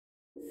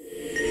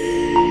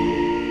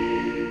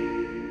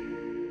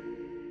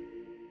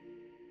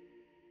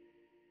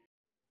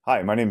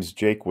Hi, my name is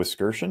Jake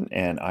Wiskerchen,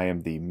 and I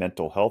am the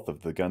mental health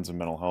of the Guns and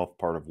Mental Health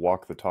part of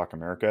Walk the Talk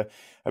America.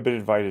 I've been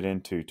invited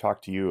in to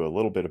talk to you a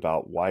little bit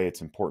about why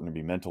it's important to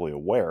be mentally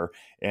aware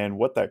and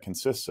what that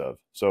consists of.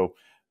 So,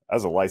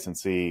 as a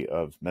licensee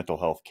of mental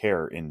health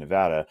care in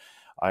Nevada,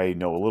 I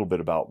know a little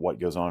bit about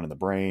what goes on in the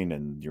brain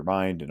and your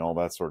mind and all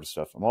that sort of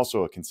stuff. I'm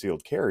also a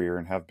concealed carrier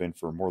and have been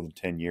for more than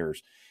 10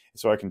 years.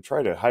 So I can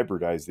try to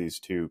hybridize these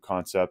two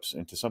concepts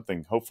into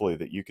something hopefully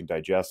that you can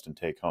digest and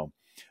take home.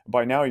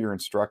 By now, your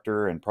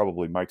instructor and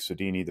probably Mike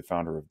Sodini, the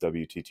founder of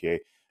WTTA,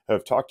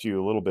 have talked to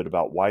you a little bit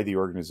about why the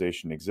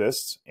organization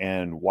exists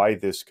and why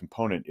this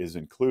component is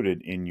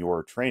included in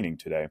your training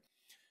today.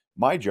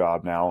 My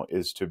job now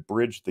is to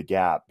bridge the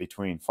gap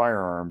between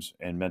firearms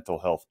and mental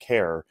health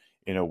care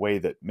in a way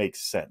that makes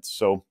sense.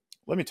 So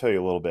let me tell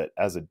you a little bit.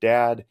 As a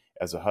dad,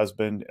 as a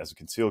husband, as a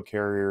concealed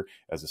carrier,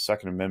 as a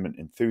Second Amendment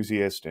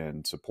enthusiast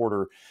and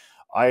supporter,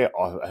 I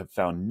have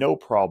found no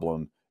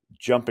problem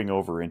jumping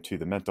over into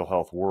the mental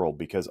health world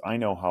because I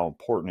know how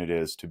important it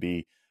is to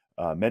be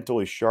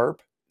mentally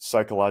sharp,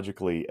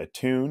 psychologically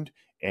attuned,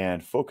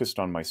 and focused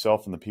on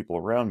myself and the people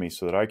around me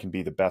so that I can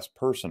be the best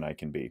person I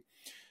can be.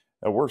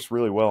 That works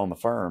really well in the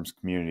firearms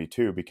community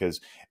too,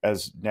 because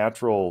as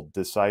natural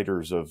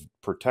deciders of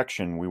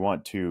protection, we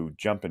want to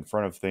jump in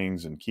front of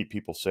things and keep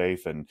people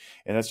safe. And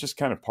that's just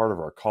kind of part of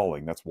our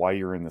calling. That's why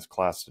you're in this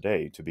class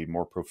today, to be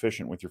more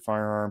proficient with your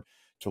firearm,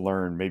 to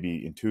learn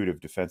maybe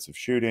intuitive defensive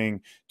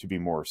shooting, to be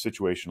more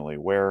situationally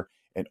aware.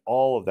 And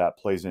all of that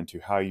plays into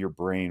how your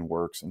brain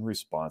works in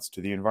response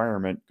to the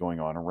environment going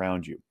on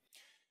around you.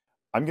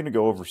 I'm going to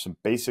go over some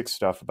basic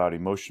stuff about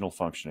emotional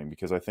functioning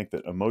because I think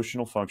that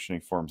emotional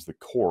functioning forms the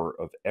core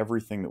of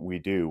everything that we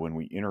do when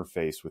we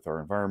interface with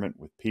our environment,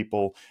 with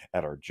people,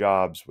 at our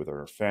jobs, with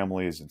our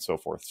families, and so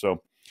forth.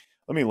 So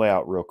let me lay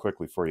out real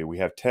quickly for you. We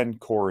have 10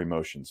 core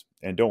emotions,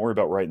 and don't worry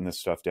about writing this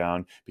stuff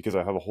down because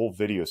I have a whole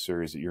video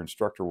series that your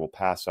instructor will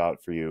pass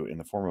out for you in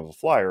the form of a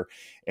flyer,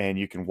 and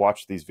you can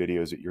watch these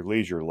videos at your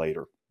leisure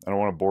later. I don't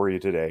want to bore you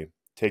today.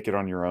 Take it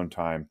on your own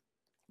time,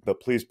 but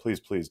please,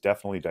 please, please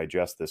definitely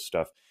digest this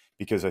stuff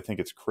because I think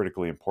it's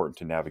critically important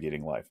to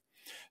navigating life.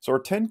 So our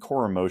 10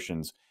 core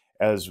emotions,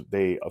 as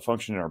they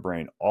function in our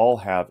brain, all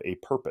have a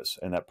purpose,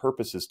 and that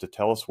purpose is to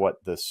tell us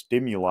what the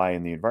stimuli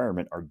in the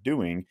environment are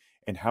doing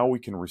and how we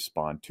can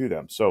respond to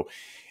them. So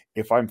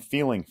if I'm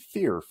feeling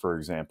fear, for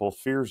example,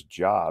 fear's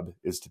job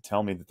is to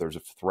tell me that there's a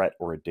threat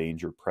or a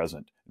danger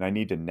present, and I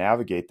need to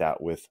navigate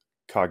that with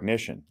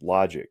cognition,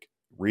 logic,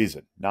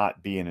 reason,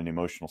 not be in an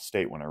emotional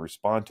state when I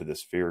respond to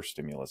this fear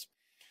stimulus.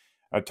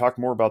 I talk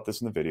more about this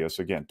in the video,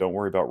 so again, don't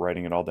worry about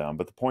writing it all down.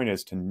 But the point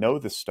is to know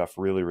this stuff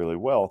really, really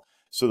well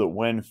so that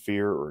when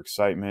fear or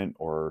excitement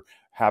or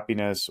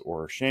happiness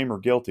or shame or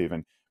guilt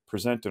even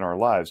present in our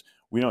lives,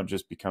 we don't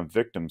just become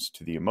victims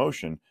to the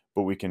emotion,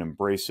 but we can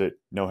embrace it,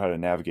 know how to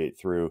navigate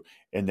through,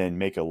 and then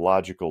make a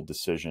logical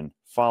decision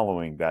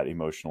following that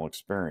emotional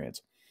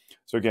experience.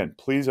 So again,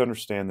 please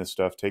understand this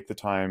stuff. Take the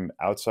time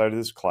outside of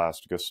this class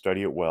to go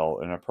study it well,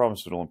 and I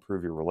promise it'll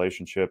improve your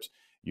relationships,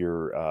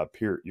 your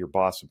your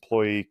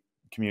boss-employee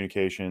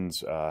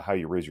communications, how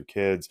you raise your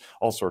kids,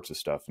 all sorts of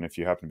stuff. And if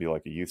you happen to be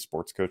like a youth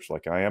sports coach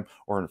like I am,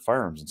 or a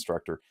firearms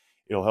instructor,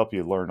 it'll help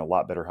you learn a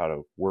lot better how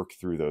to work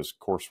through those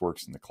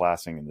courseworks and the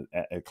classing and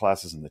the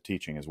classes and the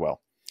teaching as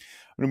well.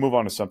 I'm going to move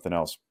on to something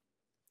else.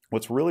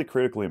 What's really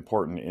critically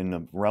important in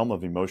the realm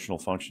of emotional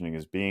functioning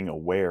is being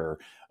aware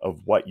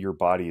of what your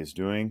body is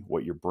doing,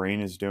 what your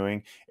brain is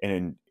doing,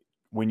 and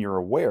when you're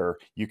aware,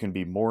 you can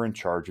be more in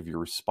charge of your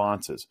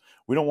responses.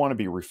 We don't want to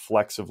be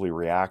reflexively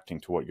reacting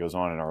to what goes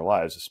on in our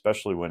lives,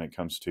 especially when it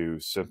comes to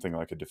something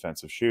like a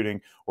defensive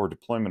shooting or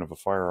deployment of a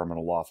firearm in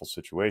a lawful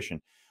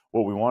situation.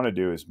 What we want to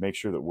do is make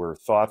sure that we're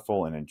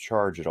thoughtful and in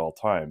charge at all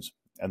times.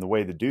 And the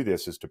way to do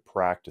this is to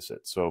practice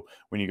it. So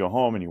when you go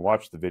home and you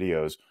watch the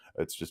videos,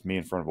 it's just me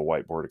in front of a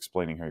whiteboard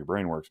explaining how your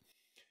brain works.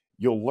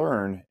 You'll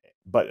learn,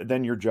 but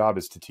then your job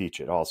is to teach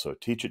it also.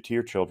 Teach it to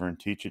your children,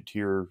 teach it to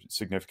your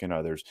significant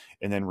others,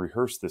 and then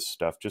rehearse this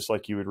stuff just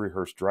like you would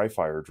rehearse dry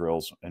fire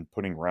drills and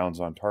putting rounds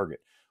on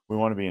target. We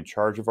want to be in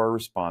charge of our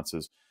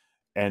responses.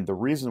 And the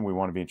reason we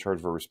want to be in charge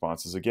of our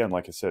responses, again,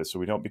 like I said, so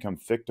we don't become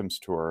victims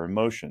to our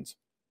emotions.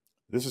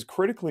 This is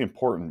critically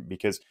important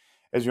because,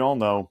 as you all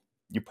know,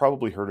 you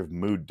probably heard of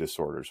mood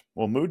disorders.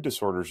 Well, mood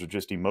disorders are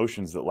just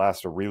emotions that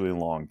last a really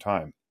long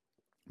time.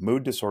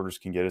 Mood disorders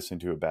can get us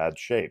into a bad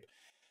shape.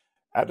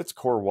 At its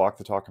core, Walk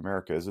the Talk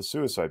America is a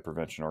suicide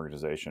prevention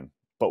organization.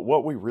 But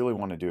what we really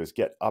want to do is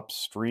get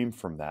upstream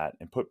from that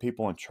and put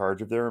people in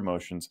charge of their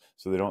emotions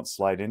so they don't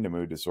slide into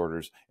mood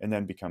disorders and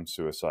then become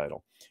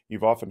suicidal.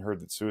 You've often heard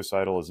that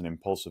suicidal is an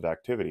impulsive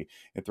activity.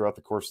 And throughout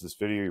the course of this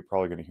video, you're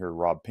probably going to hear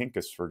Rob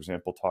Pincus, for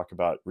example, talk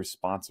about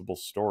responsible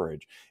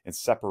storage and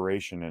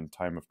separation in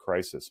time of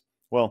crisis.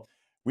 Well,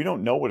 we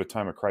don't know what a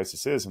time of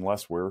crisis is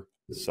unless we're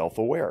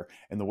self-aware.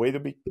 And the way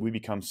that we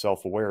become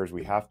self-aware is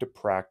we have to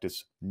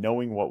practice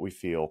knowing what we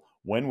feel,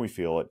 when we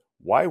feel it,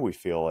 why we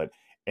feel it,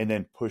 and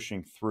then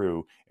pushing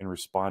through and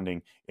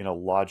responding in a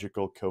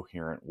logical,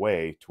 coherent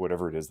way to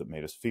whatever it is that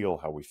made us feel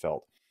how we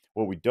felt.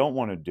 What we don't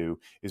want to do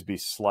is be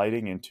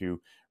sliding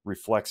into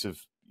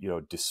reflexive,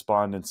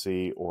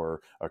 despondency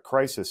or a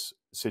crisis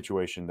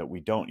situation that we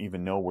don't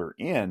even know we're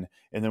in,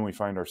 and then we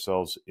find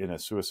ourselves in a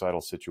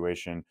suicidal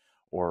situation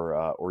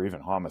or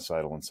even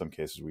homicidal in some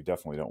cases. We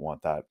definitely don't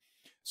want that.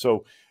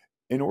 So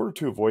in order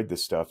to avoid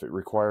this stuff, it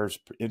requires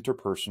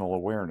interpersonal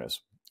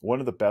awareness. One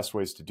of the best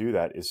ways to do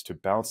that is to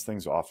bounce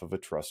things off of a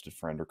trusted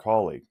friend or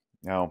colleague.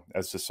 Now,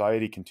 as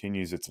society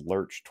continues its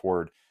lurch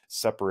toward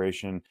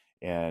separation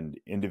and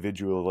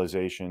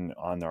individualization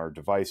on our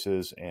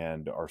devices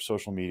and our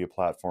social media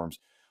platforms,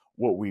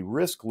 what we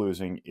risk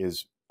losing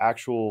is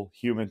actual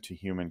human to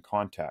human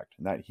contact.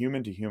 And that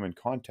human to human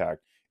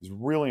contact is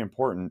really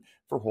important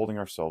for holding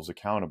ourselves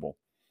accountable.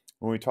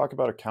 When we talk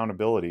about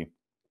accountability,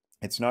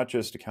 it's not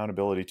just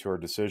accountability to our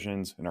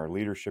decisions and our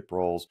leadership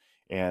roles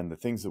and the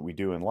things that we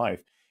do in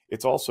life.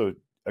 It's also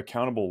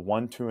accountable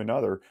one to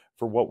another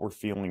for what we're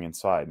feeling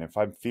inside. And if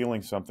I'm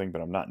feeling something,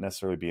 but I'm not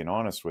necessarily being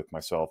honest with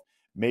myself,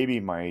 maybe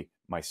my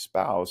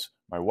spouse,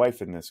 my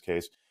wife in this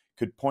case,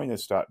 could point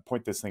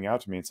this thing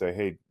out to me and say,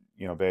 hey,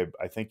 babe,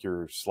 I think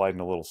you're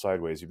sliding a little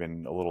sideways. You've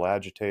been a little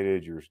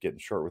agitated. You're getting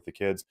short with the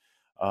kids.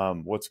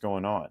 What's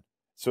going on?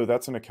 So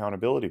that's an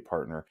accountability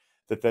partner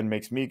that then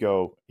makes me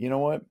go, you know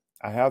what?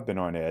 I have been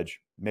on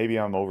edge. Maybe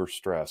I'm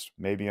overstressed.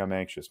 Maybe I'm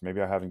anxious.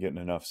 Maybe I haven't gotten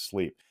enough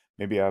sleep.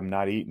 Maybe I'm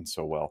not eating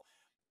so well.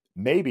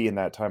 Maybe in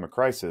that time of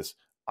crisis,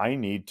 I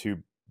need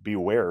to be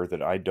aware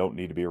that I don't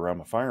need to be around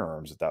my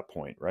firearms at that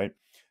point, right?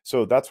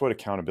 So that's what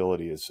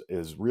accountability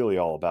is really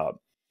all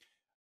about.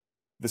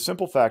 The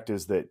simple fact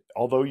is that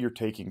although you're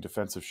taking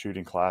defensive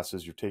shooting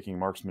classes, you're taking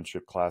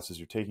marksmanship classes,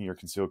 you're taking your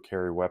concealed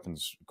carry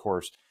weapons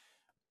course,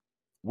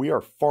 we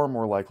are far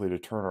more likely to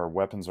turn our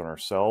weapons on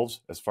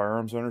ourselves as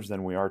firearms owners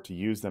than we are to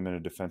use them in a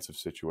defensive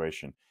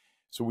situation.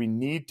 So we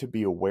need to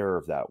be aware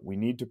of that. We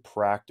need to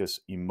practice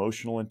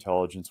emotional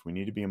intelligence. We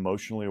need to be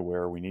emotionally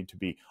aware. We need to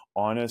be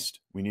honest.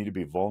 We need to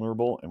be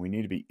vulnerable, and we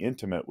need to be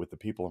intimate with the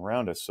people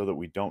around us so that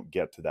we don't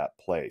get to that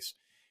place.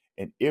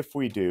 And if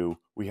we do,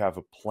 we have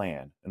a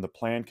plan. And the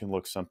plan can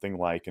look something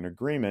like an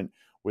agreement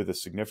with a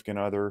significant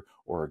other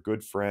or a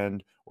good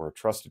friend or a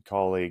trusted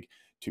colleague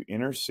to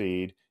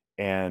intercede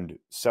and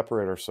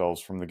separate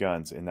ourselves from the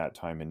guns in that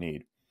time of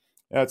need.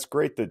 Now, it's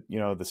great that,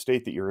 the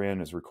state that you're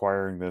in is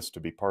requiring this to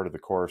be part of the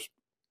course.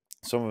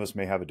 Some of us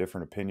may have a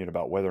different opinion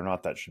about whether or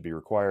not that should be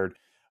required,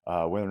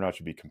 whether or not it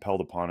should be compelled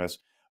upon us,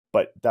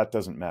 but that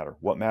doesn't matter.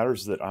 What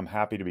matters is that I'm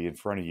happy to be in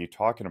front of you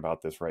talking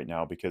about this right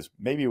now, because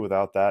maybe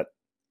without that,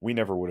 we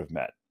never would have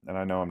met. And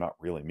I know I'm not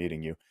really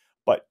meeting you,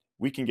 but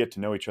we can get to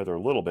know each other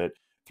a little bit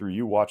through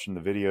you watching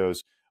the videos,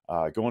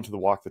 going to the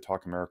Walk the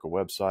Talk America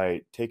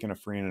website, taking a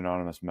free and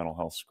anonymous mental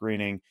health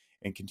screening,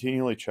 and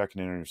continually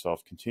checking in on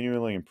yourself,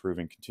 continually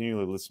improving,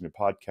 continually listening to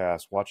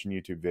podcasts, watching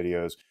YouTube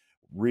videos,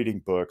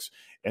 reading books,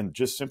 and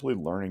just simply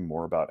learning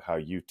more about how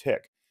you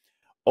tick.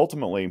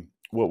 Ultimately,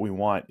 what we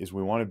want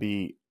to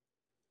be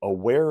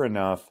aware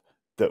enough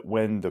that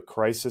when the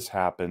crisis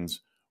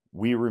happens,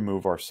 we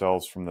remove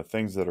ourselves from the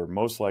things that are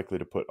most likely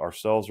to put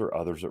ourselves or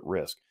others at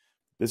risk.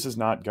 This is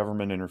not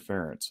government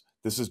interference.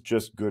 This is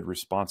just good,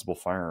 responsible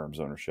firearms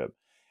ownership.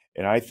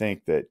 And I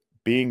think that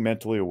being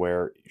mentally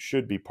aware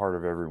should be part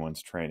of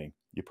everyone's training.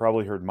 You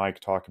probably heard Mike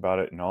talk about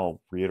it, and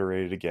I'll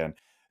reiterate it again,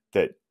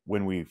 that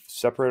when we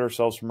separate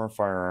ourselves from our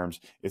firearms,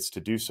 it's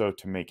to do so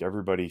to make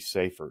everybody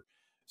safer.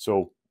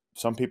 So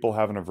some people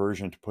have an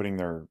aversion to putting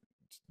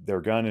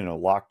their gun in a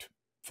locked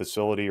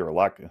facility or a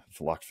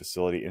locked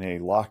facility in a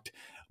locked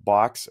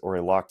box or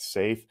a locked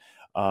safe.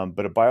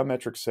 But a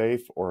biometric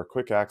safe or a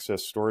quick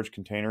access storage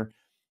container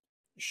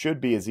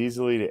should be as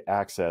easily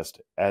accessed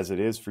as it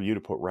is for you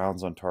to put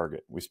rounds on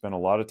target. We spend a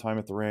lot of time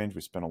at the range.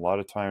 We spend a lot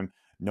of time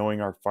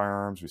knowing our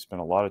firearms. We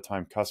spend a lot of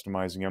time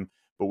customizing them,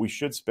 but we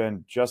should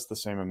spend just the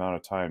same amount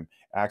of time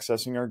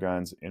accessing our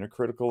guns in a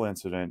critical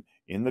incident,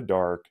 in the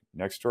dark,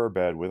 next to our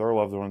bed, with our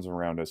loved ones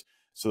around us,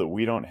 so that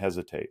we don't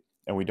hesitate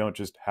and we don't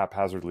just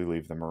haphazardly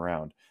leave them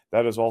around.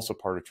 That is also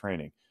part of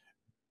training.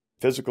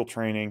 Physical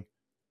training,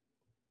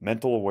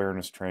 mental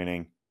awareness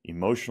training,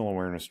 emotional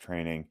awareness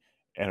training,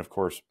 and of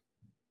course,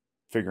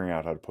 figuring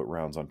out how to put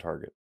rounds on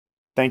target.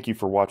 Thank you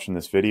for watching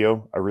this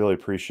video. I really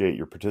appreciate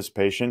your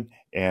participation,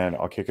 and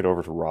I'll kick it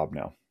over to Rob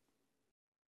now.